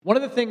One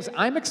of the things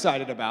I'm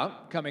excited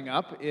about coming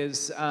up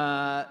is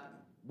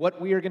what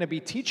we are going to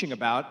be teaching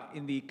about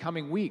in the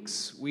coming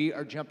weeks. We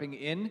are jumping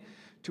in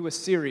to a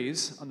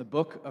series on the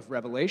book of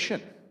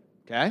Revelation,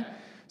 okay?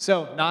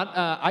 So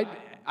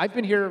I've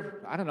been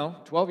here,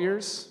 12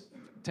 years,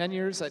 10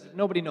 years,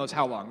 nobody knows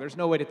how long, there's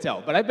no way to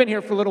tell, but I've been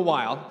here for a little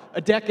while, a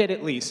decade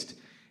at least,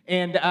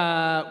 and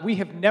we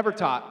have never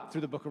taught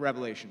through the book of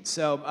Revelation.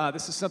 So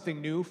this is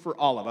something new for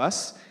all of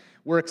us.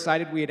 We're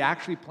excited. We had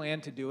actually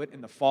planned to do it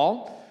in the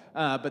fall,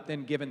 but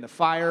then given the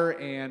fire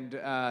and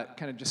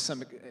kind of just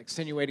some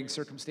extenuating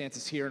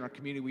circumstances here in our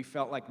community, we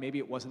felt like maybe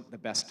it wasn't the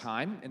best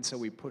time, and so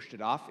we pushed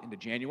it off into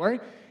January.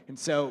 And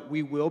so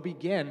we will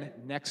begin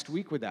next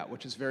week with that,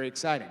 which is very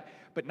exciting.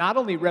 But not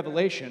only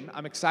Revelation,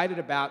 I'm excited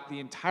about the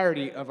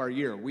entirety of our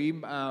year. We,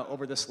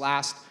 over this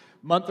last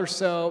month or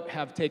so,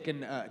 have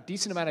taken a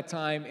decent amount of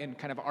time in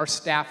kind of our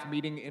staff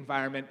meeting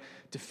environment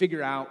to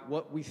figure out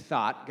what we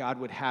thought God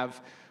would have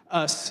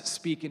us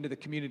speak into the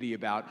community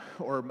about,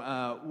 or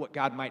what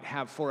God might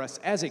have for us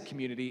as a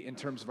community in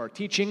terms of our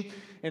teaching.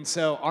 And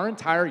so our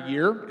entire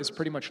year is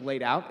pretty much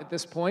laid out at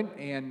this point,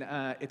 and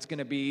it's going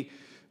to be,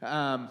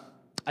 I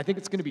think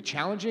it's going to be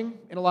challenging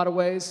in a lot of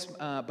ways,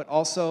 but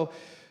also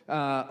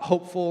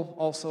hopeful,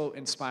 also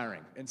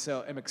inspiring. And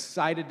so I'm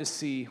excited to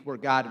see where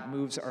God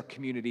moves our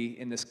community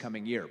in this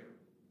coming year.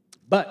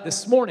 But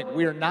this morning,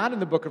 we are not in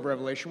the book of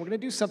Revelation. We're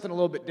going to do something a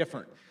little bit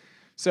different.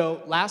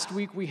 So last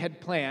week we had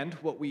planned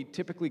what we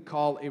typically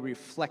call a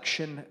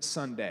Reflection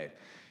Sunday.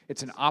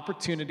 It's an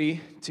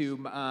opportunity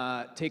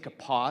to take a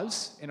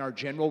pause in our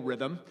general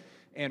rhythm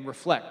and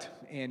reflect,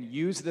 and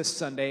use this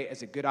Sunday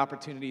as a good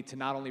opportunity to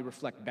not only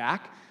reflect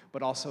back,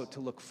 but also to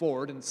look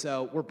forward. And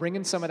so we're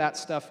bringing some of that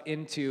stuff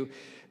into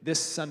this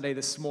Sunday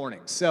this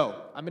morning. So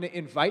I'm going to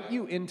invite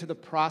you into the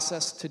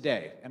process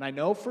today. And I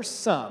know for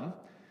some,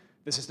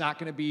 this is not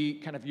going to be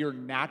kind of your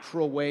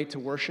natural way to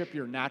worship,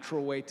 your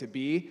natural way to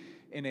be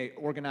in an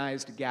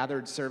organized,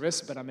 gathered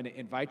service, but I'm going to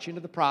invite you into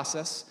the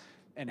process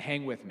and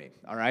hang with me,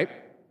 all right?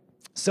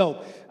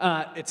 So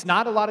it's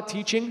not a lot of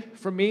teaching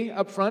from me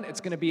up front. It's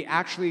going to be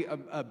actually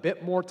a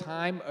bit more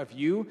time of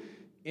you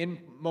in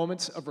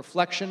moments of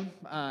reflection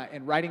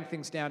and writing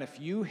things down. If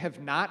you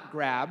have not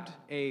grabbed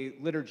a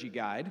liturgy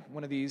guide,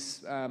 one of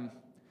these,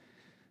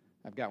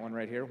 I've got one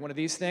right here, one of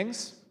these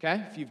things,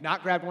 okay? If you've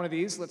not grabbed one of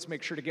these, let's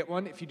make sure to get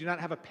one. If you do not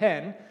have a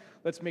pen,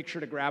 let's make sure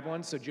to grab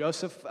one. So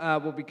Joseph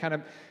will be kind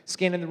of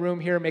scanning the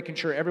room here, making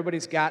sure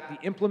everybody's got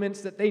the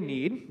implements that they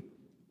need.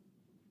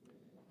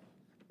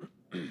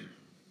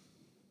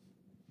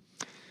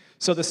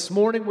 So this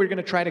morning, we're going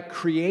to try to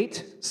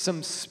create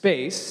some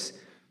space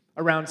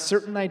around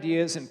certain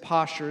ideas and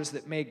postures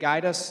that may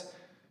guide us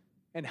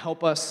and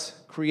help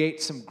us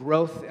create some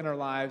growth in our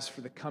lives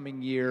for the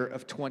coming year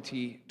of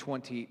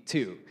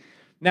 2022.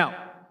 Now,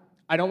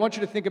 I don't want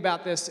you to think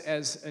about this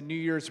as a New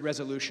Year's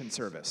resolution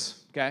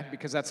service, okay?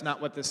 Because that's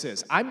not what this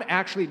is. I'm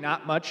actually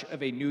not much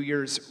of a New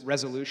Year's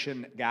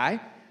resolution guy.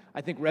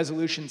 I think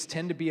resolutions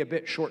tend to be a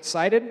bit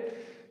short-sighted.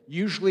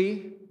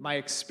 Usually, my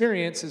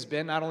experience has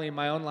been, not only in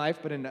my own life,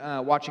 but in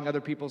watching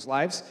other people's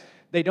lives,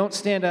 they don't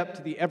stand up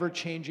to the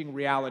ever-changing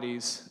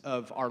realities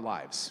of our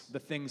lives, the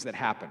things that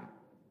happen.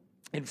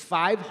 In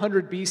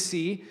 500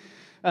 BC,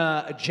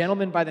 a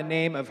gentleman by the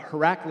name of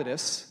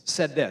Heraclitus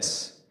said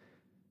this: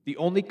 "The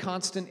only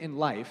constant in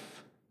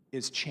life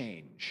is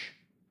change."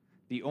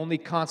 The only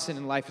constant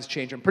in life is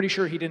change. I'm pretty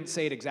sure he didn't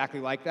say it exactly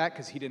like that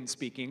because he didn't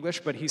speak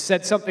English, but he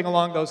said something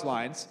along those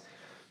lines.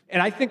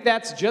 And I think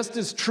that's just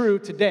as true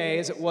today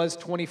as it was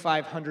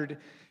 2,500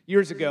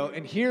 years ago.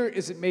 And here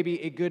is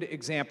maybe a good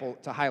example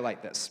to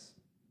highlight this.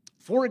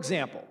 For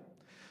example,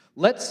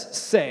 let's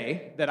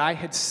say that I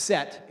had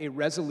set a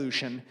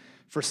resolution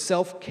for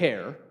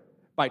self-care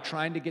by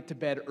trying to get to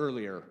bed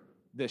earlier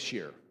this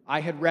year.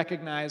 I had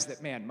recognized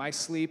that, man, my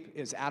sleep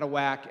is out of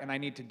whack, and I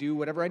need to do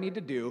whatever I need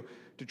to do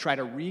to try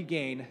to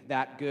regain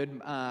that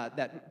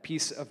that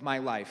piece of my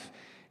life.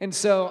 And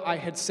so I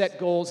had set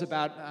goals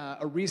about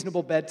a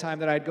reasonable bedtime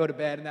that I'd go to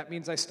bed, and that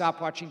means I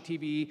stop watching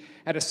TV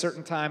at a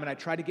certain time, and I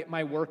try to get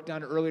my work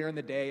done earlier in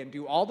the day and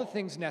do all the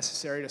things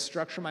necessary to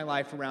structure my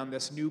life around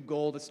this new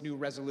goal, this new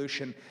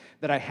resolution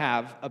that I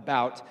have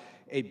about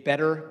a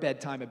better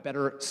bedtime, a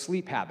better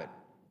sleep habit.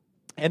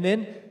 And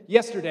then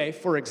yesterday,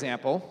 for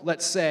example,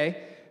 let's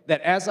say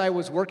that as I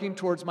was working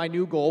towards my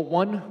new goal,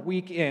 1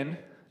 week in,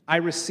 I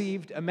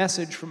received a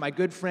message from my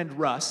good friend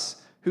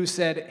Russ, who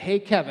said, "Hey,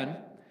 Kevin,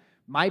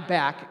 my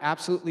back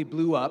absolutely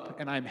blew up,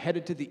 and I'm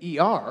headed to the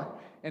ER,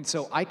 and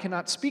so I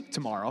cannot speak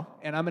tomorrow,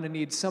 and I'm going to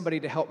need somebody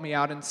to help me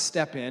out and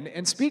step in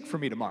and speak for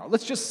me tomorrow."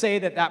 Let's just say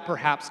that that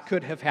perhaps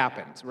could have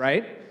happened,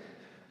 right?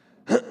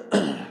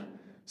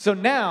 So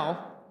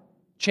now,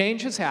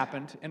 change has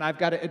happened, and I've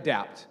got to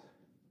adapt.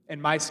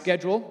 And my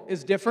schedule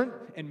is different,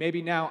 and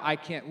maybe now I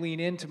can't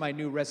lean into my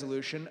new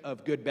resolution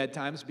of good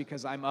bedtimes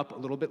because I'm up a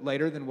little bit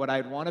later than what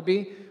I'd want to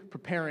be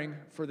preparing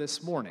for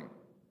this morning.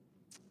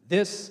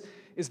 This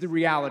is the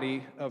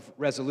reality of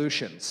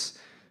resolutions.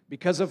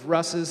 Because of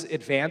Russ's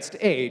advanced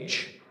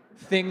age,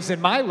 things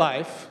in my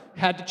life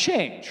had to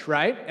change,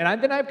 right?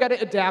 And then I've got to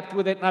adapt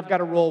with it, and I've got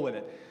to roll with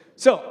it.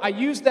 So I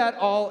use that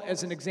all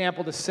as an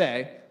example to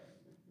say,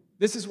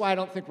 this is why I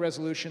don't think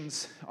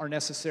resolutions are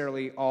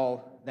necessarily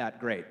all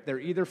that great. They're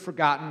either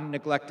forgotten,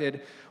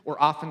 neglected,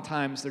 or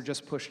oftentimes they're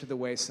just pushed to the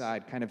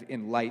wayside, kind of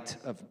in light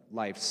of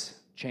life's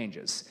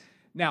changes.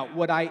 Now,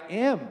 what I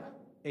am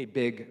a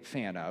big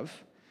fan of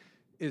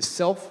is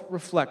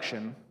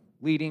self-reflection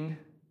leading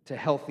to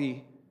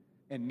healthy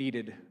and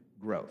needed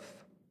growth.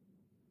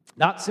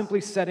 Not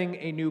simply setting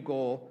a new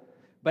goal,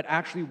 but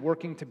actually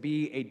working to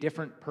be a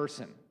different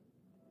person.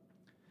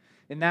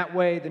 In that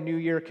way, the new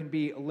year can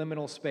be a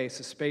liminal space,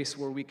 a space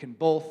where we can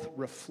both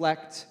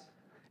reflect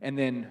and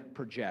then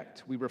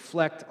project. We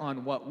reflect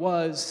on what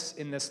was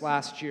in this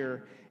last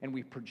year, and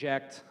we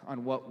project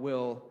on what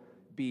will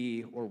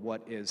be or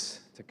what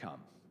is to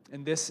come.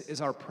 And this is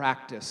our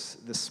practice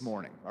this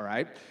morning, all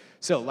right?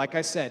 So, like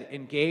I said,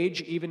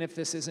 engage, even if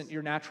this isn't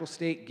your natural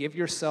state, give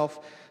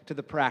yourself to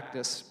the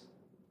practice.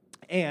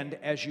 And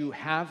as you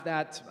have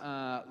that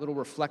little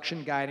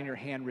reflection guide in your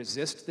hand,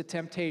 resist the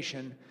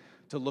temptation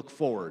to look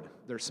forward.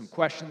 There's some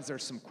questions,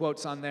 there's some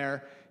quotes on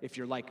there. If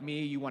you're like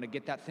me, you want to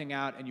get that thing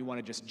out and you want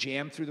to just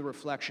jam through the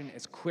reflection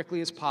as quickly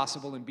as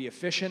possible and be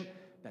efficient.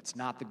 That's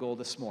not the goal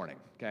this morning,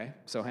 okay?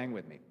 So hang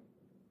with me.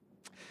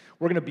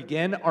 We're going to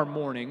begin our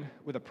morning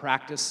with a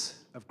practice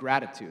of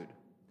gratitude.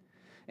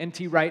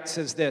 N.T. Wright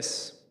says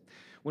this: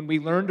 when we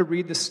learn to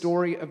read the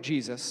story of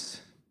Jesus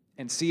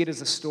and see it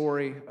as a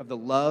story of the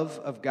love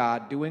of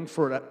God doing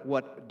for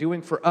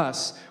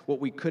us what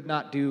we could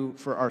not do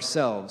for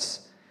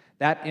ourselves,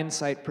 that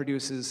insight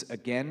produces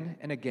again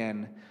and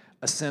again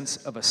a sense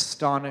of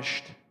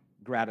astonished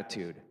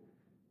gratitude,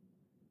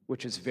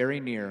 which is very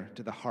near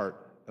to the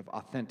heart of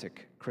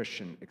authentic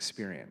Christian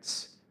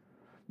experience.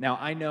 Now,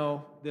 I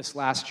know this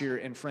last year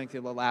and frankly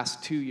the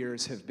last 2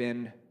 years have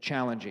been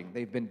challenging.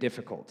 They've been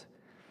difficult.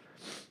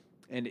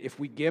 And if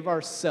we give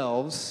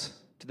ourselves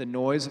to the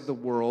noise of the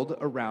world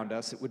around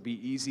us, it would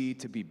be easy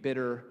to be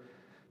bitter,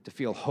 to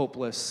feel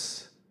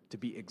hopeless, to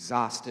be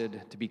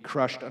exhausted, to be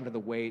crushed under the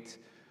weight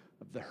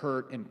of the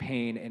hurt and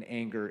pain and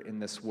anger in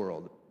this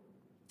world,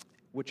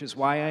 which is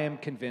why I am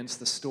convinced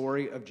the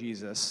story of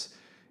Jesus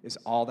is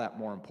all that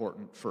more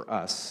important for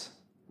us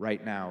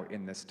right now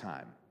in this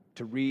time.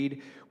 To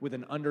read with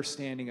an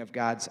understanding of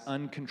God's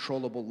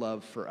uncontrollable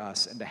love for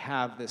us and to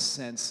have this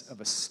sense of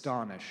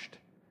astonished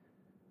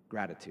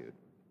gratitude.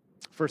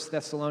 1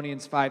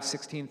 Thessalonians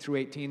 5:16 through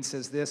 18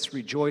 says this: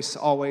 rejoice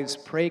always,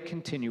 pray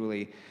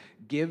continually,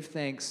 give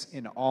thanks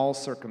in all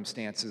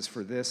circumstances,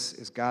 for this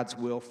is God's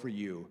will for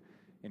you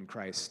in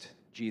Christ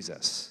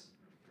Jesus.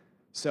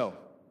 So,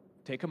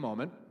 take a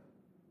moment,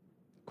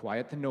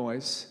 quiet the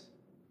noise.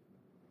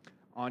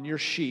 On your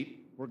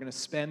sheet, we're going to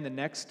spend the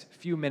next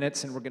few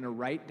minutes and we're going to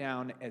write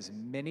down as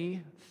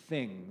many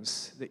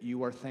things that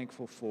you are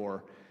thankful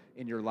for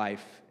in your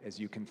life as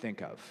you can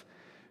think of.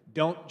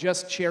 Don't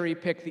just cherry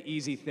pick the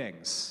easy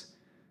things.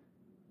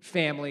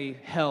 Family,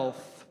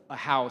 health, a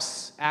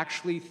house.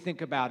 Actually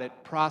think about it,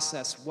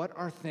 process what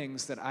are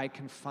things that I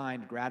can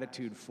find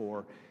gratitude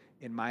for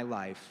in my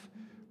life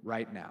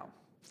right now.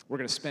 We're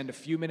going to spend a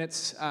few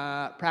minutes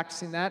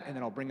practicing that, and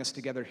then I'll bring us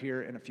together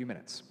here in a few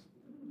minutes.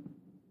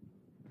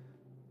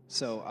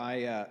 So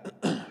I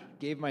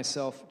gave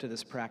myself to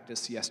this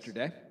practice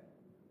yesterday,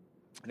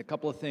 and a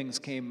couple of things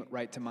came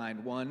right to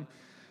mind. One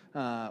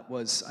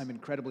was I'm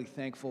incredibly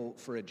thankful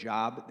for a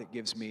job that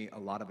gives me a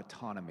lot of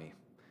autonomy.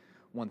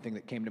 One thing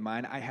that came to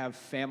mind, I have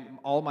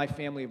all my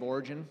family of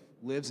origin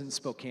lives in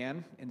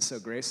Spokane, and so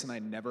Grace and I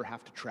never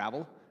have to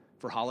travel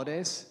for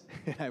holidays.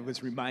 And I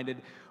was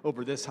reminded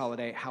over this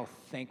holiday how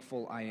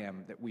thankful I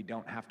am that we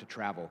don't have to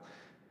travel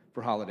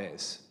for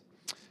holidays.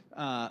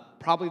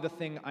 Probably the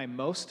thing I'm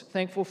most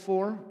thankful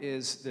for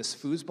is this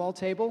foosball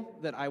table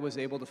that I was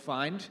able to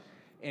find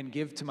and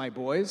give to my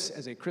boys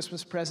as a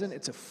Christmas present.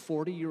 It's a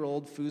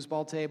 40-year-old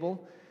foosball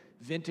table,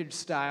 vintage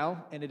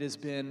style, and it has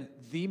been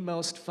the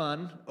most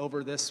fun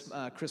over this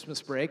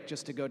Christmas break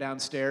just to go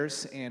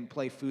downstairs and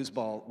play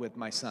foosball with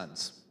my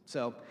sons.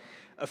 So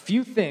a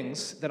few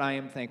things that I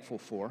am thankful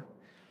for.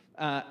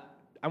 I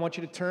want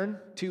you to turn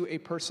to a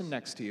person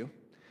next to you,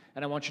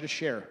 and I want you to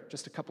share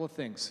just a couple of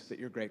things that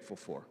you're grateful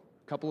for,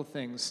 a couple of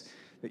things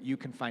that you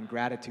can find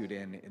gratitude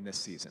in this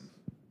season.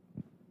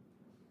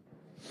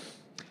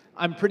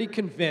 I'm pretty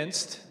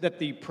convinced that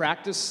the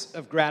practice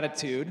of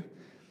gratitude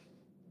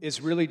is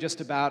really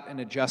just about an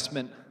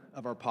adjustment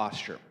of our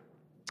posture.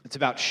 It's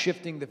about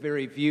shifting the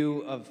very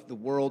view of the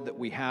world that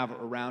we have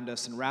around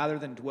us, and rather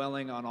than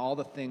dwelling on all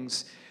the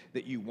things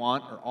that you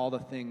want or all the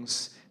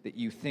things that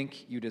you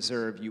think you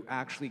deserve, you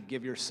actually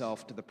give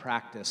yourself to the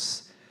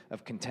practice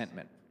of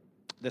contentment.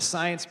 The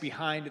science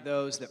behind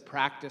those that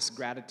practice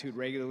gratitude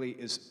regularly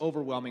is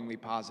overwhelmingly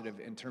positive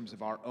in terms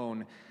of our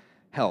own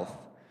health.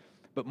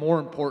 But more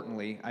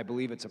importantly, I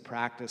believe it's a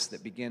practice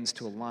that begins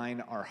to align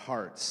our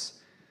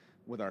hearts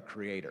with our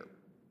Creator.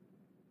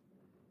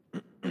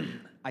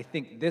 I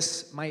think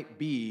this might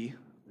be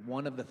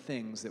one of the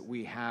things that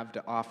we have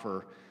to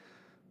offer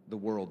the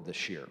world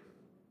this year.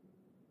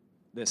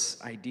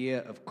 this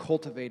idea of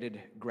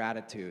cultivated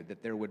gratitude,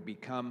 that there would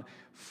become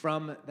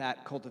from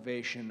that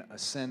cultivation a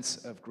sense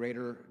of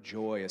greater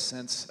joy, a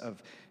sense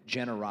of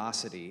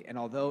generosity. And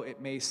although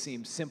it may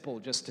seem simple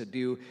just to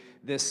do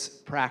this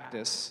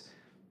practice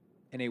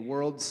in a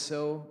world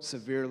so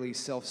severely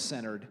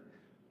self-centered,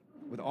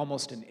 with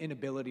almost an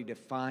inability to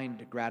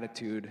find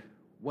gratitude,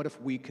 what if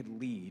we could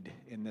lead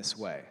in this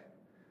way?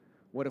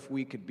 What if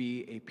we could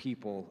be a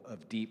people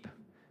of deep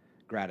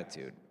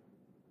gratitude?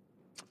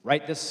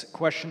 Write this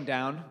question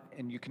down,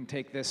 and you can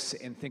take this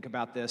and think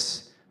about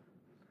this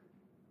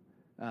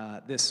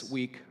this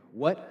week.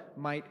 What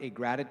might a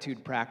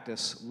gratitude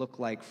practice look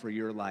like for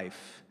your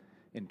life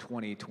in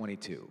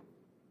 2022?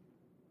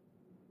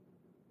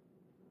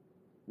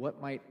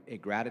 What might a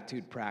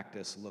gratitude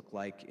practice look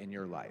like in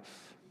your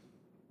life?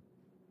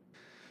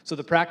 So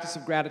the practice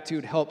of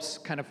gratitude helps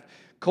kind of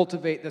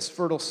cultivate this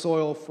fertile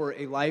soil for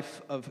a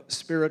life of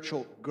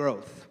spiritual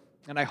growth.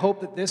 And I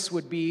hope that this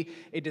would be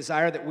a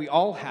desire that we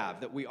all have,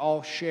 that we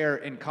all share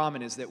in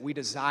common, is that we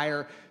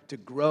desire to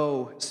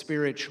grow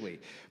spiritually.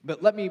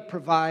 But let me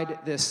provide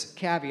this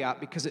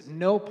caveat, because at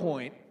no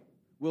point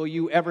will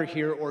you ever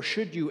hear, or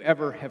should you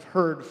ever have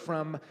heard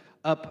from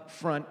up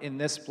front in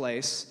this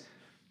place,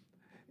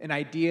 an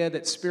idea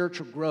that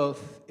spiritual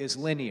growth is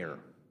linear,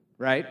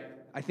 right?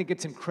 I think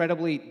it's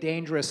incredibly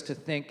dangerous to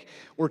think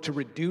or to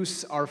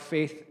reduce our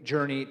faith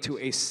journey to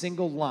a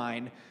single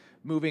line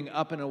moving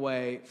up and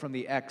away from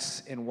the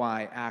X and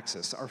Y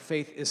axis. Our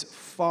faith is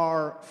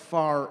far,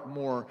 far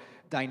more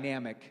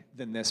dynamic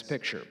than this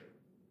picture.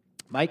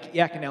 Mike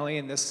Yaconelli,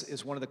 and this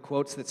is one of the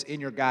quotes that's in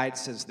your guide,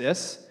 says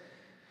this: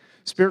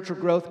 spiritual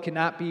growth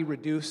cannot be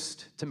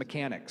reduced to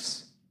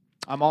mechanics.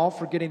 I'm all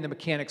for getting the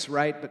mechanics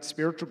right, but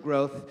spiritual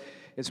growth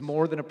is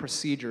more than a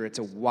procedure. It's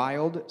a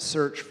wild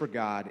search for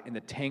God in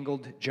the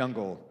tangled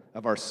jungle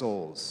of our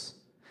souls.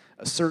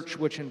 A search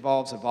which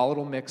involves a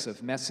volatile mix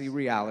of messy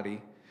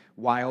reality,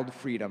 wild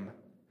freedom,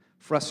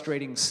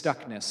 frustrating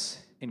stuckness,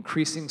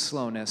 increasing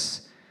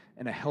slowness,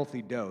 and a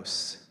healthy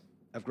dose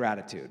of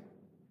gratitude.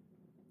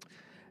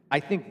 I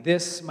think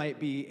this might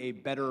be a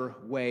better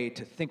way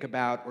to think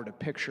about or to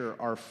picture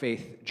our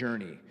faith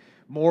journey.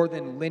 More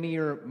than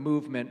linear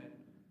movement,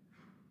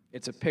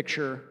 it's a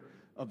picture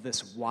of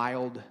this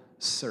wild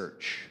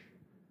search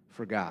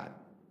for God.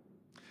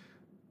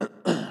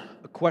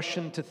 A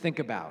question to think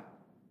about: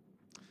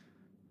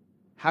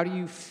 how do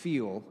you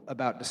feel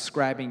about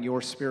describing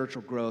your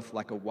spiritual growth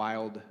like a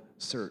wild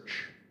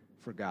search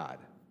for God?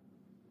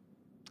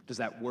 Does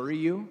that worry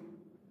you?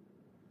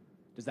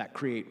 Does that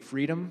create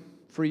freedom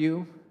for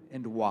you?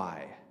 And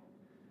why?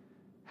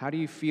 How do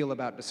you feel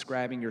about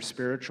describing your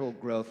spiritual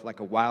growth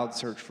like a wild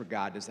search for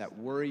God? Does that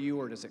worry you,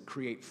 or does it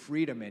create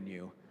freedom in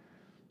you?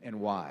 And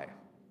why?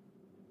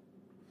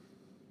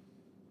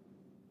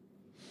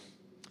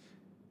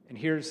 And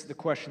here's the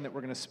question that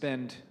we're going to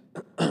spend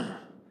a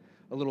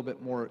little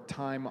bit more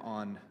time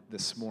on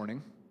this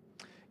morning.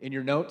 In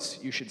your notes,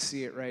 you should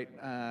see it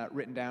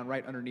written down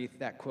right underneath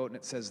that quote, and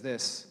it says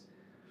this: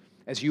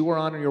 as you are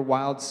on your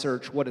wild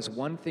search, what is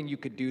one thing you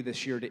could do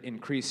this year to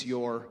increase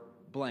your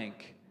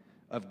blank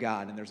of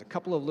God? And there's a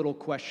couple of little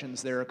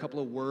questions there, a couple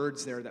of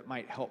words there that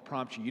might help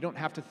prompt you. You don't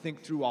have to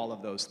think through all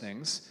of those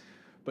things,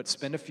 but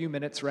spend a few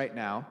minutes right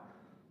now.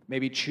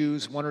 Maybe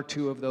choose one or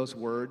two of those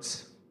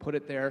words, put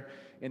it there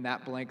in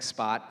that blank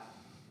spot,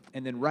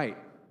 and then write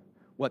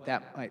what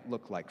that might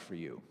look like for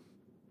you.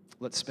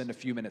 Let's spend a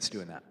few minutes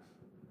doing that.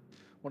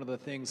 One of the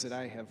things that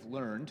I have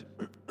learned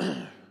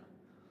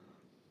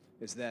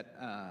is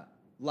that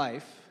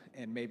life,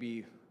 and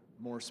maybe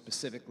more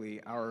specifically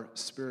our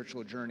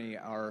spiritual journey,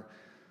 our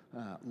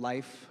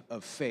life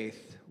of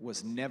faith,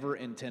 was never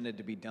intended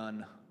to be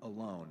done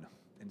alone.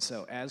 And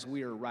so as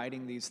we are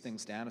writing these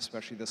things down,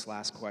 especially this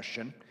last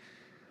question,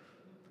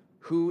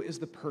 who is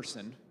the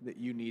person that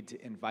you need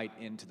to invite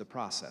into the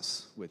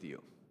process with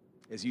you?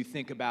 As you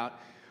think about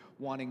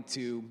wanting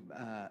to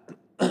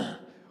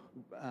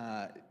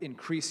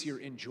increase your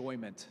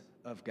enjoyment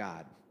of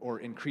God or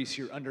increase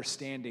your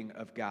understanding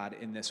of God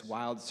in this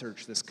wild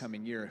search this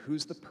coming year,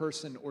 who's the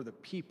person or the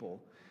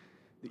people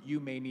that you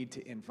may need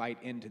to invite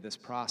into this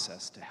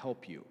process to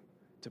help you,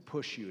 to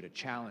push you, to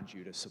challenge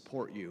you, to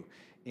support you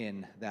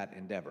in that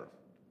endeavor?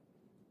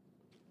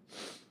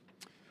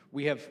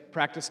 We have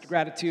practiced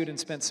gratitude and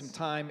spent some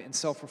time in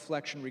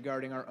self-reflection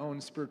regarding our own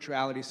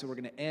spirituality, so we're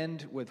going to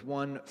end with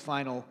one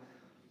final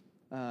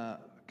kind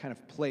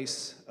of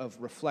place of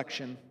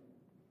reflection,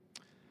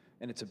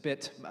 and it's a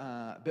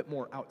bit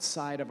more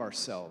outside of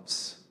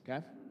ourselves,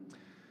 okay?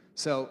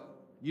 So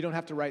you don't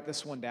have to write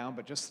this one down,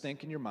 but just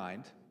think in your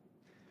mind,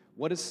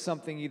 what is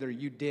something either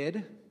you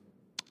did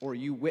or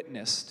you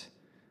witnessed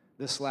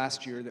this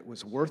last year that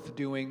was worth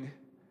doing,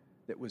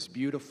 that was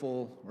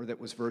beautiful, or that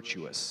was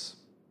virtuous?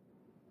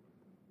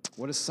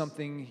 What is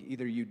something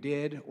either you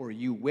did or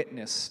you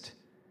witnessed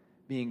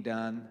being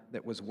done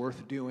that was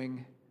worth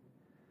doing,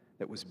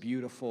 that was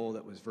beautiful,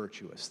 that was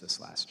virtuous this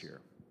last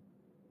year?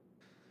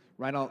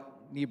 Reinhold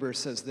Niebuhr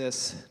says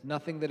this: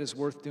 nothing that is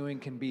worth doing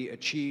can be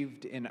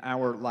achieved in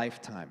our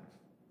lifetime.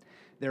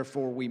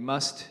 Therefore, we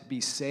must be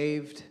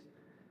saved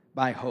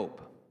by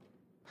hope.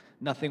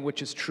 Nothing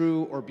which is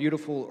true or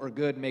beautiful or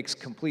good makes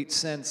complete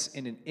sense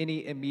in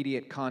any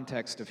immediate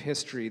context of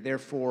history.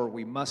 Therefore,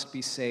 we must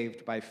be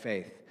saved by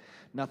faith.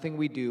 Nothing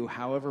we do,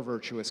 however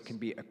virtuous, can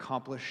be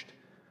accomplished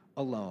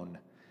alone.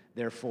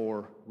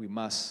 Therefore, we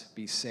must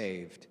be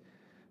saved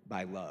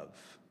by love.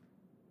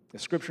 The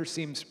scripture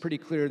seems pretty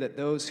clear that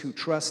those who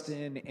trust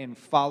in and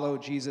follow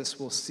Jesus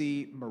will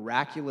see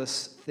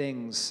miraculous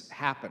things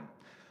happen.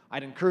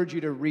 I'd encourage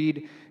you to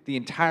read the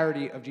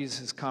entirety of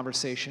Jesus'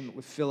 conversation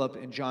with Philip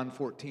in John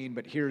 14,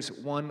 but here's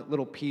one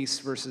little piece,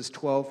 verses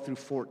 12 through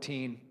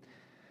 14.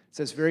 It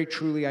says, "Very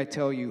truly I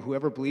tell you,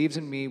 whoever believes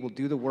in me will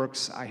do the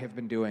works I have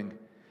been doing,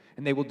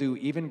 and they will do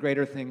even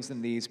greater things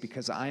than these,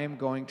 because I am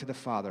going to the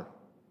Father,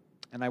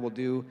 and I will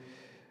do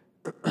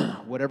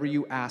whatever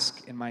you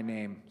ask in my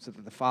name, so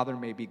that the Father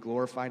may be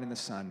glorified in the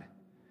Son.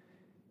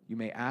 You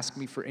may ask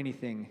me for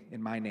anything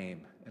in my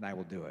name, and I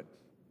will do it."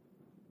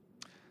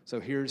 So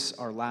here's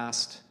our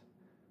last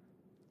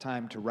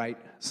time to write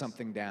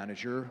something down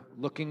as you're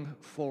looking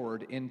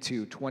forward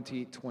into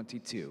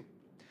 2022.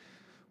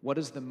 What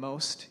is the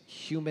most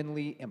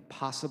humanly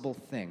impossible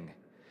thing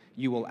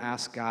you will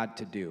ask God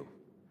to do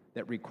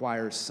that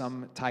requires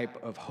some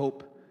type of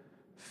hope,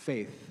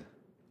 faith,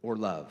 or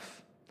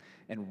love?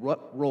 And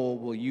what role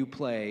will you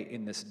play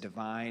in this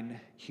divine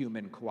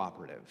human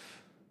cooperative?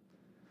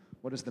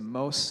 What is the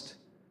most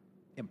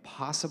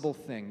impossible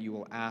thing you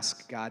will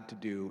ask God to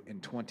do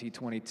in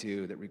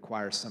 2022 that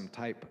requires some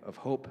type of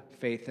hope,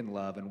 faith, and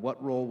love? And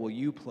what role will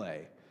you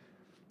play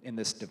in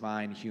this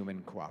divine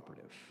human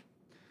cooperative?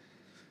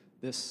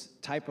 This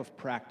type of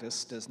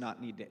practice does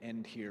not need to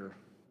end here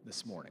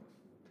this morning.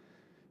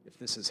 If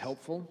this is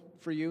helpful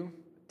for you,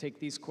 take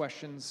these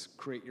questions,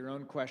 create your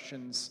own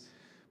questions,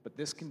 but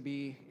this can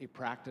be a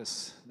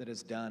practice that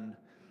is done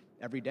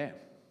every day,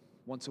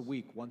 once a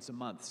week, once a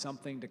month,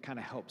 something to kind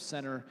of help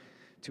center,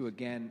 to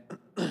again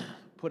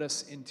put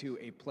us into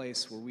a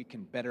place where we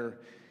can better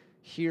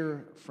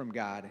hear from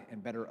God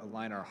and better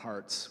align our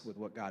hearts with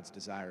what God's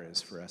desire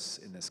is for us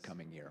in this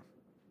coming year.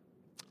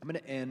 I'm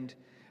going to end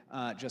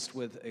just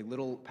with a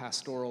little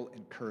pastoral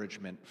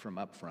encouragement from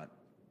up front.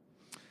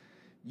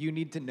 You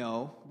need to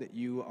know that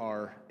you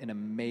are an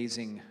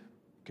amazing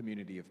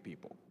community of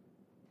people.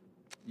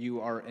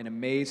 You are an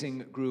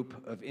amazing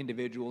group of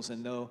individuals,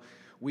 and though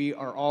we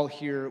are all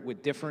here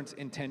with different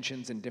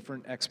intentions and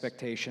different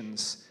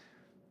expectations,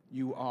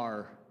 you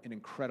are an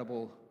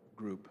incredible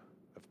group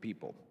of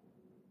people.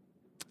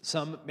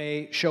 Some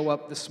may show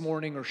up this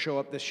morning or show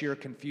up this year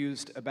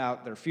confused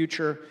about their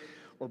future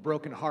or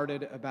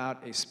brokenhearted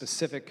about a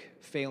specific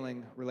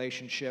failing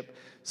relationship.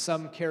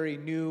 Some carry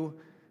new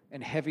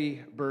and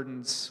heavy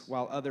burdens,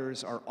 while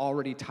others are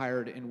already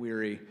tired and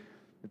weary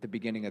at the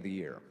beginning of the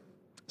year.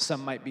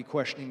 Some might be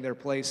questioning their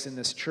place in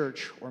this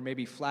church, or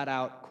maybe flat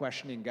out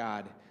questioning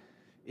God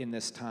in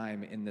this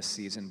time, in this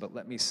season. But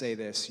let me say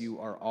this: you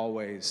are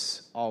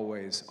always,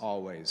 always,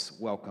 always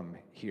welcome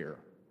here.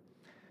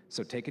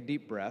 So take a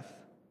deep breath.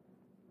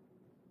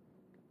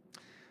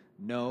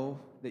 Know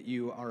that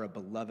you are a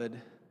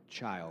beloved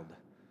child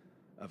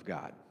of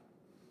God.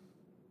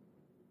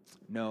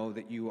 Know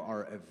that you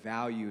are a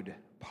valued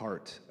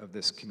part of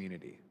this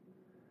community,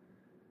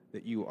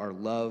 that you are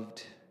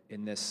loved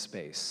in this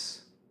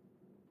space,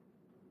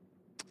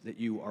 that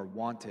you are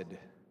wanted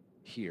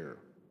here.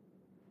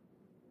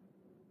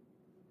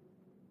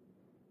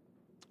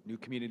 New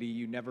Community,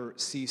 you never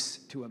cease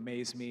to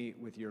amaze me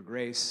with your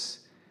grace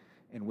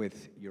and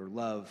with your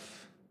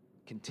love.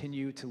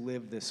 Continue to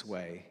live this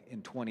way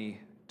in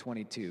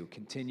 2022.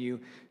 Continue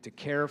to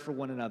care for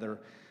one another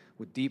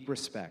with deep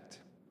respect.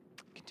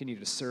 Continue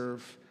to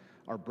serve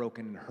our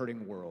broken and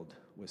hurting world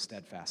with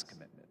steadfast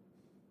commitment.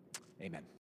 Amen.